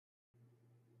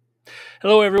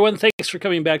Hello, everyone. Thanks for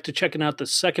coming back to checking out the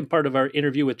second part of our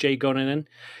interview with Jay Goninen.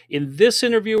 In this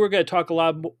interview, we're going to talk a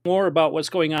lot more about what's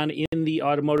going on in the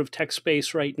automotive tech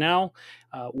space right now,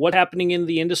 what's happening in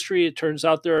the industry. It turns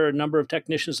out there are a number of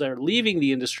technicians that are leaving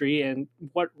the industry, and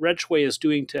what WrenchWay is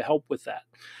doing to help with that.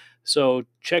 So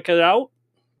check it out.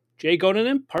 Jay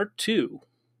Goninen, part two.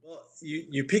 Well,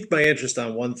 you piqued my interest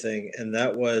on one thing, and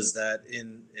that was that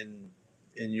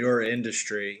in your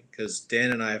industry, because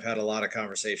Dan and I have had a lot of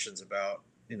conversations about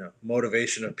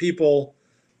motivation of people,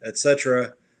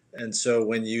 etc. And so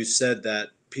when you said that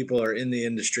people are in the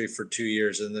industry for 2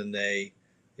 years and then they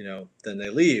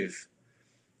leave,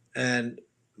 and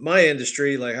my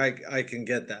industry, like I can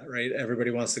get that, right?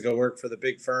 Everybody wants to go work for the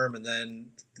big firm, and then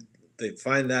they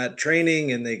find that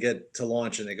training and they get to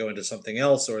launch and they go into something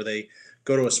else, or they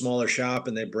go to a smaller shop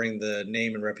and they bring the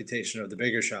name and reputation of the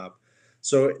bigger shop.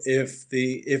 So if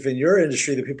in your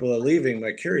industry the people are leaving,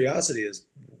 my curiosity is,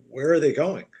 where are they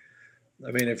going?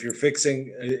 I mean, if you're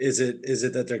fixing, is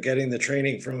it that they're getting the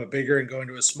training from a bigger and going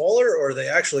to a smaller, or are they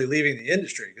actually leaving the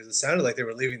industry? Because it sounded like they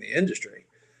were leaving the industry.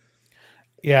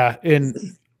 Yeah, and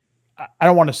I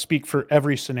don't want to speak for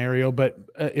every scenario, but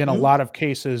in a Mhm. lot of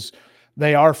cases,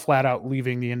 they are flat out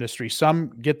leaving the industry.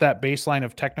 Some get that baseline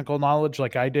of technical knowledge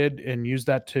like I did and use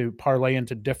that to parlay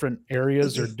into different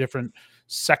areas or different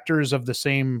sectors of the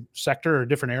same sector or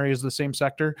different areas of the same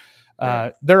sector.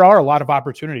 Right. There are a lot of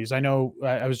opportunities. I know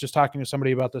I was just talking to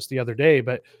somebody about this the other day,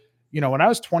 but when I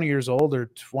was 20 years old or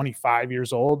 25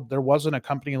 years old, there wasn't a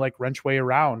company like WrenchWay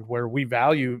around where we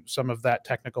value some of that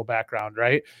technical background,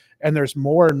 right? And there's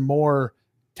more and more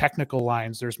technical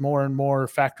lines. There's more and more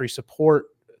factory support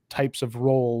types of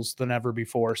roles than ever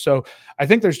before. So I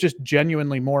think there's just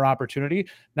genuinely more opportunity.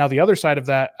 Now, the other side of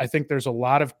that, I think there's a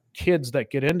lot of kids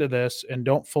that get into this and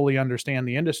don't fully understand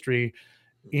the industry.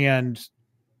 And,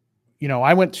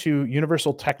 I went to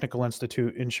Universal Technical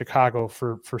Institute in Chicago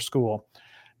for school.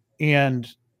 And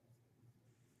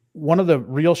one of the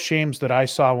real shames that I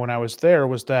saw when I was there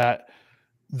was that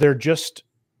they're just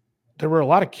there were a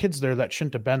lot of kids there that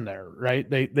shouldn't have been there, right?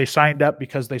 They signed up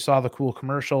because they saw the cool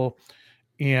commercial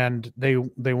and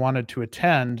they wanted to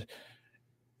attend.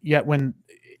 Yet when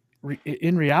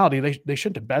in reality they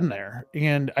shouldn't have been there.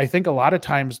 And I think a lot of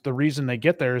times the reason they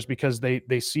get there is because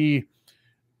they see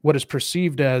what is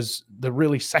perceived as the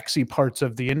really sexy parts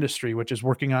of the industry, which is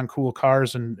working on cool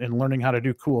cars and learning how to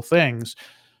do cool things.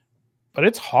 But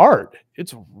it's hard.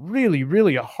 It's really,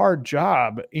 really a hard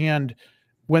job. And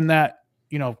when that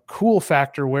cool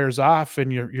factor wears off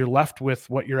and you're left with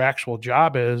what your actual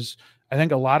job is, I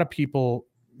think a lot of people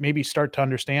maybe start to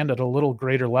understand at a little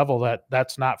greater level that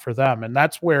that's not for them. And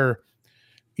that's where,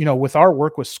 with our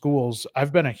work with schools,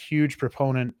 I've been a huge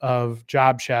proponent of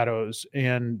job shadows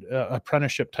and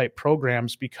apprenticeship type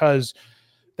programs, because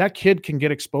that kid can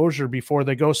get exposure before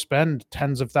they go spend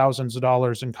tens of thousands of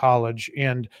dollars in college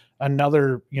and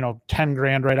another 10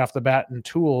 grand right off the bat in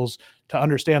tools to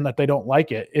understand that they don't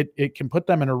like it can put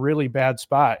them in a really bad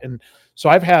spot. And so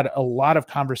I've had a lot of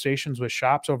conversations with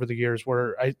shops over the years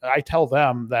where I tell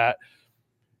them that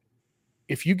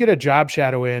if you get a job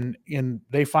shadow in and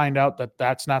they find out that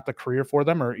that's not the career for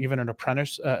them, or even an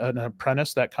apprentice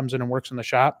that comes in and works in the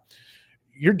shop,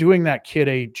 you're doing that kid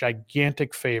a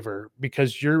gigantic favor,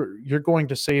 because you're going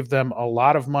to save them a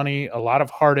lot of money, a lot of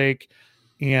heartache,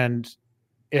 and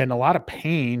a lot of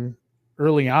pain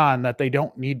early on that they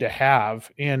don't need to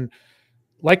have. And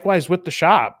likewise with the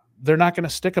shop, they're not going to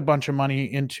stick a bunch of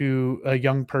money into a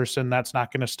young person that's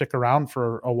not going to stick around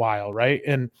for a while, right?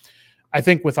 And I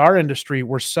think with our industry,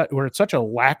 we're at such a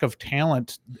lack of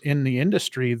talent in the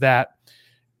industry that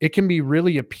it can be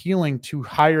really appealing to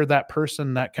hire that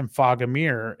person that can fog a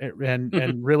mirror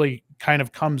and really kind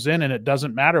of comes in, and it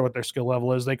doesn't matter what their skill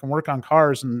level is. They can work on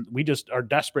cars, and we just are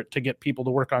desperate to get people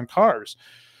to work on cars.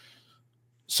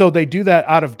 So they do that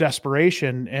out of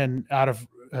desperation and out of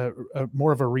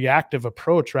more of a reactive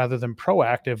approach rather than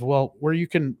proactive. Well, where you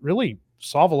can really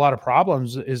solve a lot of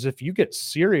problems is if you get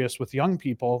serious with young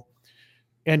people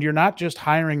and you're not just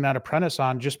hiring that apprentice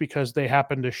on just because they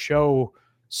happen to show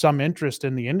some interest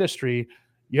in the industry.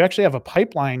 You actually have a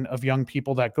pipeline of young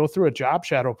people that go through a job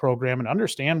shadow program and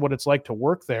understand what it's like to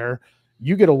work there.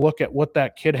 You get a look at what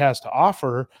that kid has to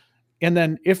offer. And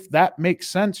then if that makes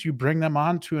sense, you bring them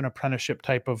on to an apprenticeship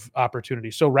type of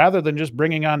opportunity. So rather than just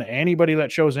bringing on anybody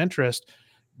that shows interest,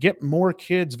 get more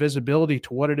kids visibility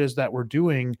to what it is that we're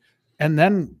doing, and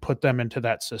then put them into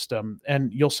that system.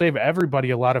 And you'll save everybody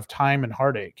a lot of time and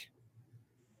heartache.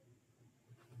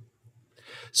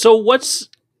 So what's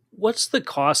the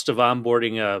cost of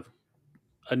onboarding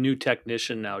a new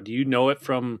technician now? Do you know it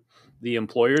from the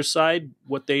employer's side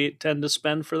what they tend to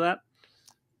spend for that?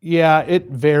 Yeah, it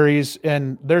varies,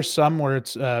 and there's some where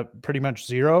it's pretty much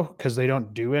zero because they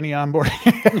don't do any onboarding.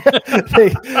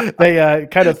 They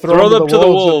kind of throw Throw them to them the to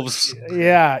the wolves, and wolves.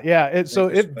 yeah. So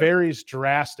it Retrospect. varies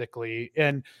drastically,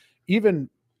 and even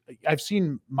I've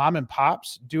seen mom and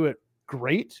pops do it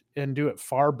great and do it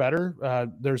far better.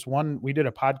 There's one we did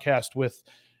a podcast with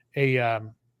a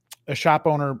um, a shop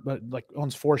owner, like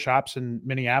owns 4 shops in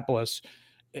Minneapolis.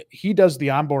 He does the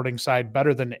onboarding side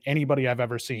better than anybody I've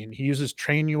ever seen. He uses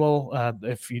Trainual.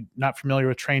 If you're not familiar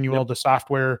with Yep. Trainual, the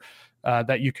software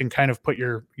that you can kind of put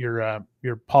your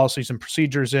policies and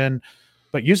procedures in,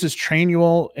 but uses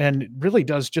Trainual and really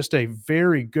does just a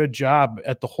very good job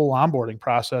at the whole onboarding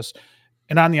process.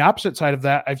 And on the opposite side of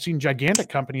that, I've seen gigantic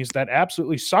companies that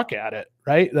absolutely suck at it,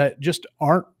 right? That just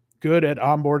aren't good at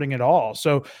onboarding at all.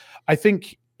 So I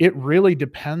think it really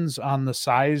depends on the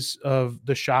size of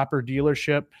the shop or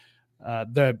dealership,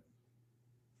 the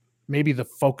maybe the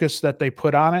focus that they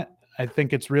put on it. I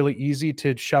think it's really easy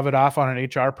to shove it off on an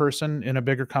HR person in a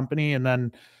bigger company and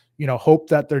then, hope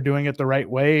that they're doing it the right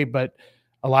way. But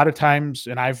a lot of times,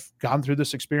 and I've gone through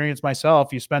this experience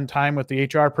myself, you spend time with the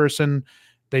HR person,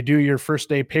 they do your first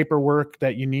day paperwork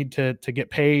that you need to get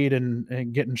paid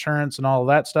and get insurance and all of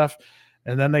that stuff.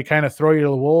 And then they kind of throw you to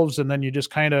the wolves, and then you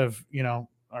just kind of,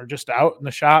 are just out in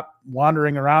the shop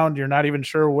wandering around. You're not even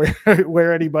sure where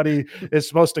where anybody is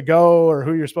supposed to go or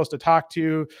who you're supposed to talk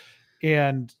to.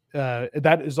 And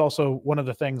that is also one of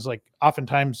the things, like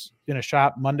oftentimes in a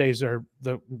shop, Mondays are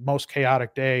the most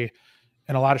chaotic day.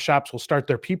 And a lot of shops will start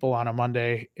their people on a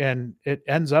Monday, and it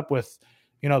ends up with,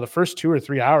 the first 2 or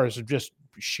 3 hours of just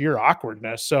sheer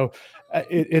awkwardness. So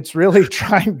it's really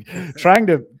trying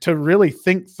to really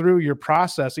think through your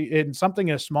process, and something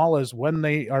as small as when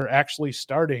they are actually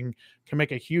starting can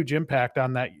make a huge impact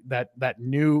on that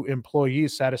new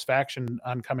employee's satisfaction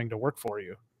on coming to work for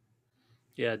you.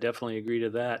 Yeah, definitely agree to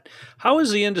that. How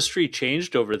has the industry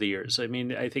changed over the years? I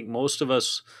mean, I think most of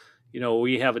us,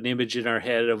 we have an image in our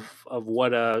head of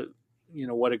what a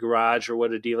garage or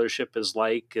what a dealership is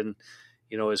like, and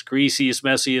as greasy, as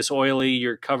messy, as oily.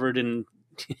 You're covered in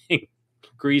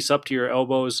grease up to your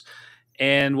elbows.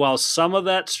 And while some of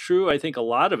that's true, I think a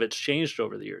lot of it's changed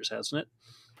over the years, hasn't it?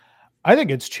 I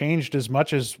think it's changed as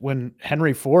much as when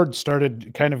Henry Ford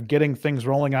started kind of getting things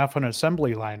rolling off an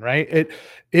assembly line, right?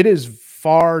 It is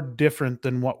far different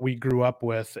than what we grew up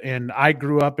with. And I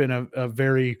grew up in a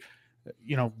very,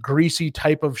 greasy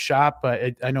type of shop.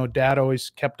 I know Dad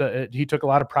always he took a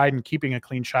lot of pride in keeping a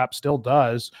clean shop, still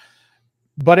does,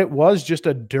 but it was just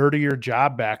a dirtier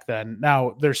job back then.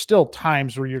 Now, there's still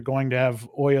times where you're going to have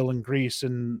oil and grease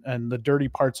and the dirty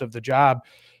parts of the job,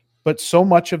 but so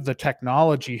much of the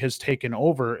technology has taken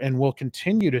over and will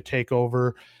continue to take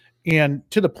over, and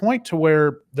to the point to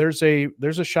where there's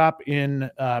a shop in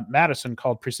Madison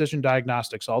called Precision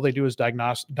Diagnostics. All they do is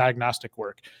diagnostic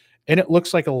work, and it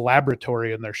looks like a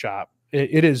laboratory in their shop.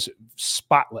 It is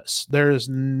spotless. There's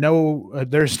no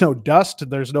dust,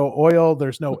 there's no oil,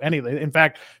 there's no anything. In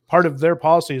fact, part of their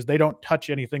policy is they don't touch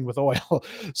anything with oil.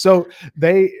 So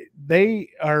they're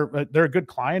a good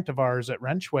client of ours at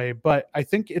WrenchWay, but I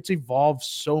think it's evolved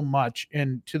so much,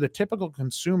 and to the typical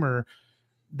consumer,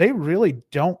 they really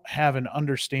don't have an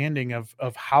understanding of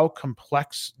how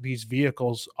complex these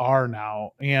vehicles are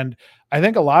now. And I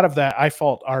think a lot of that, I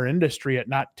fault our industry at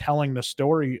not telling the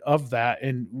story of that.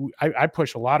 And I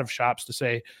push a lot of shops to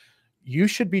say you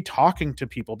should be talking to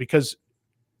people, because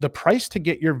the price to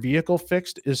get your vehicle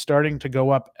fixed is starting to go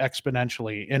up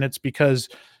exponentially. And it's because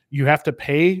you have to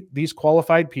pay these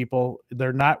qualified people.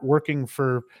 They're not working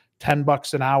for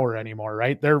 $10 an hour anymore,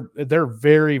 right? They're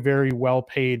very, very well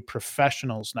paid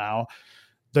professionals now.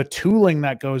 The tooling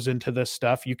that goes into this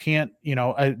stuff, you can't,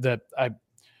 I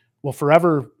will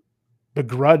forever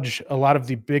begrudge a lot of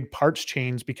the big parts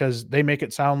chains because they make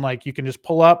it sound like you can just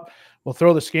pull up, we'll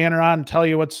throw the scanner on and tell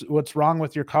you what's wrong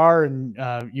with your car, and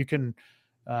you can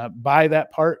buy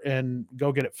that part and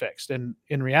go get it fixed. And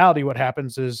in reality, what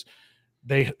happens is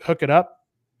they hook it up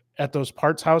at those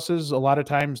parts houses. A lot of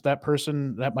times, that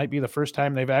person, that might be the first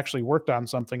time they've actually worked on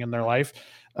something in their life.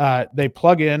 They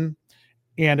plug in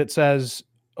and it says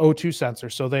O2 sensor.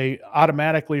 So they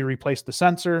automatically replace the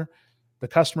sensor. The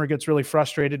customer gets really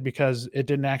frustrated because it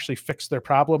didn't actually fix their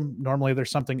problem. Normally, there's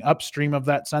something upstream of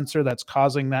that sensor that's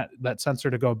causing that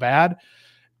sensor to go bad.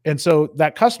 And so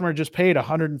that customer just paid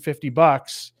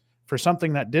 $150 for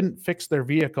something that didn't fix their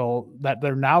vehicle, that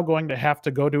they're now going to have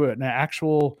to go to an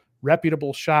actual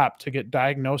reputable shop to get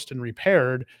diagnosed and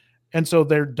repaired. And so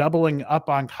they're doubling up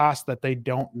on costs that they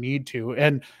don't need to.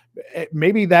 And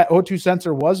maybe that O2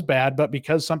 sensor was bad, but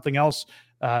because something else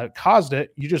caused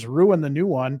it, you just ruin the new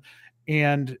one.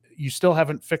 and you still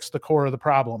haven't fixed the core of the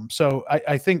problem. So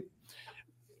I think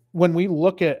when we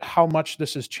look at how much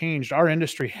this has changed, our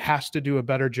industry has to do a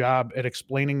better job at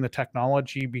explaining the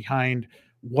technology behind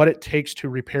what it takes to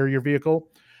repair your vehicle.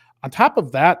 On top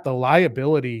of that, the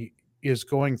liability is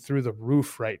going through the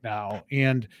roof right now.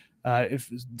 And if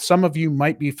some of you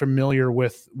might be familiar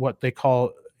with what they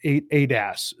call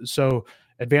ADAS, so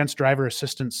Advanced Driver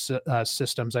Assistance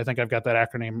Systems. I think I've got that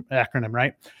acronym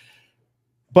right.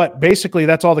 But basically,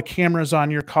 that's all the cameras on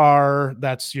your car.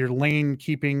 That's your lane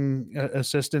keeping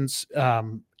assistance.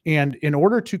 And in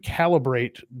order to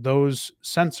calibrate those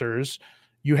sensors,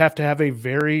 you have to have a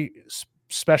very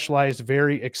specialized,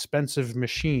 very expensive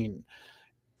machine.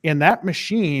 And that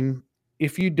machine,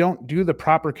 if you don't do the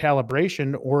proper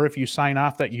calibration, or if you sign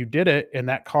off that you did it and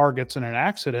that car gets in an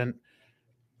accident,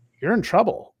 you're in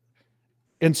trouble.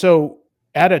 And so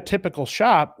at a typical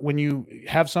shop, when you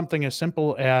have something as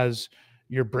simple as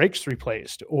your brakes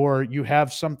replaced, or you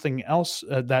have something else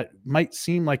that might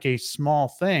seem like a small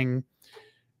thing,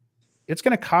 it's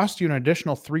going to cost you an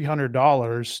additional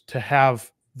 $300 to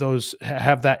have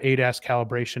that ADAS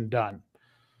calibration done.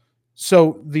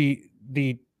 So the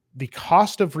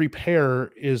cost of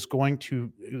repair is going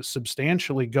to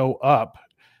substantially go up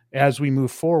as we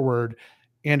move forward,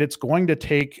 and it's going to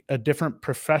take a different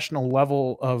professional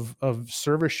level of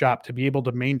service shop to be able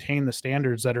to maintain the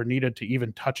standards that are needed to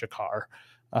even touch a car.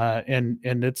 And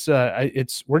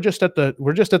we're just at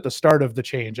the start of the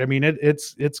change. I mean,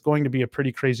 it's going to be a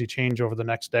pretty crazy change over the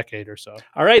next decade or so.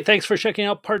 All right, thanks for checking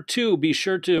out part 2. Be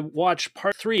sure to watch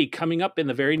part 3 coming up in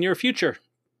the very near future.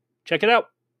 Check it out.